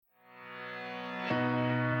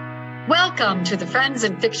Welcome to the Friends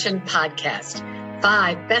in Fiction podcast.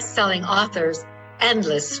 5 best-selling authors,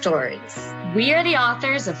 endless stories. We are the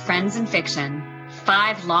authors of Friends in Fiction,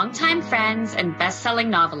 5 longtime friends and best-selling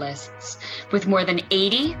novelists with more than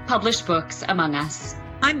 80 published books among us.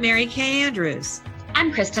 I'm Mary Kay Andrews.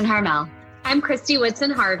 I'm Kristen Harmel. I'm Christy Whitson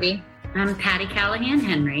Harvey. I'm Patty Callahan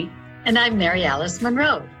Henry. And I'm Mary Alice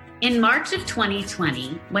Monroe. In March of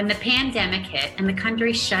 2020, when the pandemic hit and the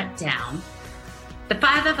country shut down, the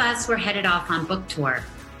 5 of us were headed off on book tour,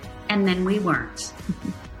 and then we weren't.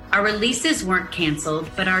 Our releases weren't canceled,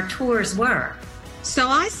 but our tours were. So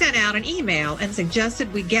I sent out an email and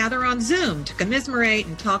suggested we gather on Zoom to commiserate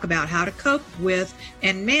and talk about how to cope with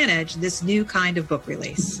and manage this new kind of book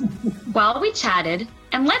release. While we chatted,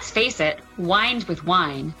 and let's face it, wined with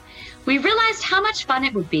wine, we realized how much fun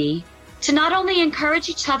it would be to not only encourage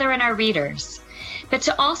each other and our readers, but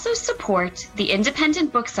to also support the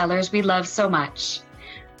independent booksellers we love so much,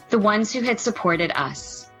 the ones who had supported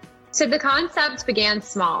us. So the concept began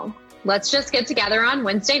small. Let's just get together on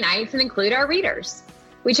Wednesday nights and include our readers.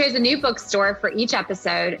 We chose a new bookstore for each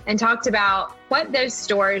episode and talked about what those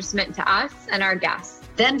stores meant to us and our guests.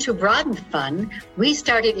 Then to broaden the fun, we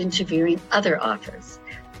started interviewing other authors,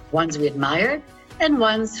 ones we admired and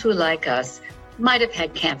ones who, like us, might have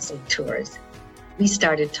had canceled tours. We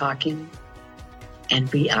started talking, and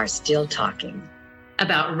we are still talking.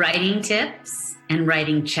 About writing tips and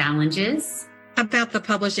writing challenges. About the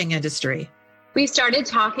publishing industry. We started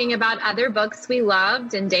talking about other books we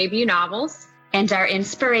loved and debut novels. And our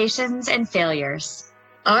inspirations and failures.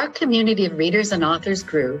 Our community of readers and authors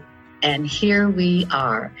grew, and here we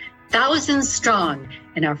are, thousands strong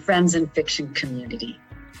in our Friends in Fiction community,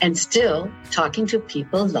 and still talking to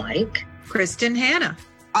people like Kristen Hanna.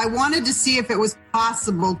 I wanted to see if it was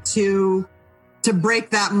possible to break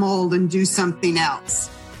that mold and do something else.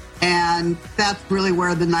 And that's really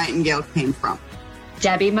where the Nightingale came from.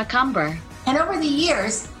 Debbie McCumber. And over the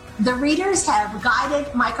years, the readers have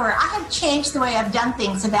guided my career. I have changed the way I've done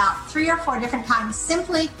things about 3 or 4 different times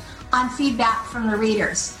simply on feedback from the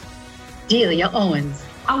readers. Delia Owens.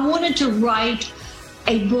 I wanted to write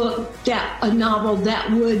a novel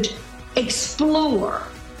that would explore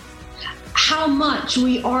how much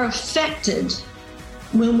we are affected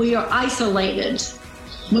when we are isolated,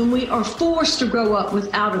 when we are forced to grow up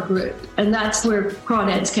without a group. And that's where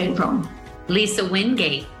Crawdads came from. Lisa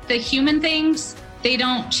Wingate. The human things, they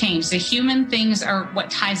don't change. The human things are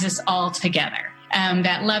what ties us all together.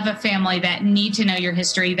 That love of family, that need to know your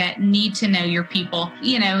history, that need to know your people.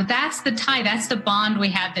 You know, that's the tie, that's the bond we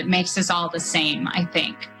have that makes us all the same, I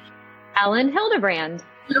think. Ellen Hildebrand.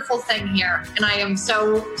 Beautiful thing here, and I am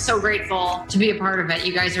so grateful to be a part of it.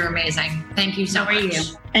 You guys are amazing. Thank you so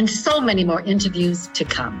much. And so many more interviews to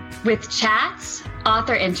come. With chats,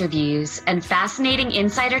 author interviews, and fascinating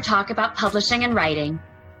insider talk about publishing and writing,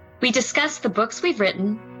 we discuss the books we've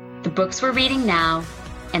written, the books we're reading now,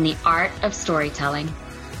 and the art of storytelling.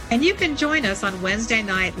 And you can join us on Wednesday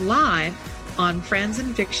night live on Friends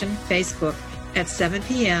in Fiction Facebook at 7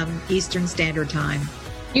 p.m. Eastern Standard Time.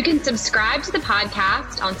 You can subscribe to the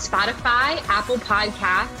podcast on Spotify, Apple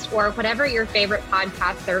Podcasts, or whatever your favorite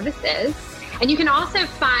podcast service is. And you can also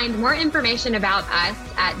find more information about us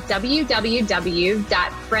at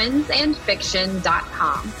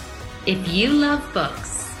www.friendsandfiction.com. If you love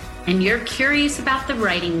books and you're curious about the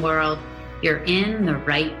writing world, you're in the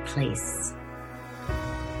right place.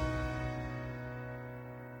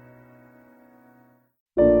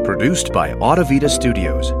 Produced by Audavita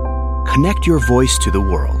Studios. Connect your voice to the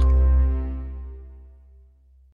world.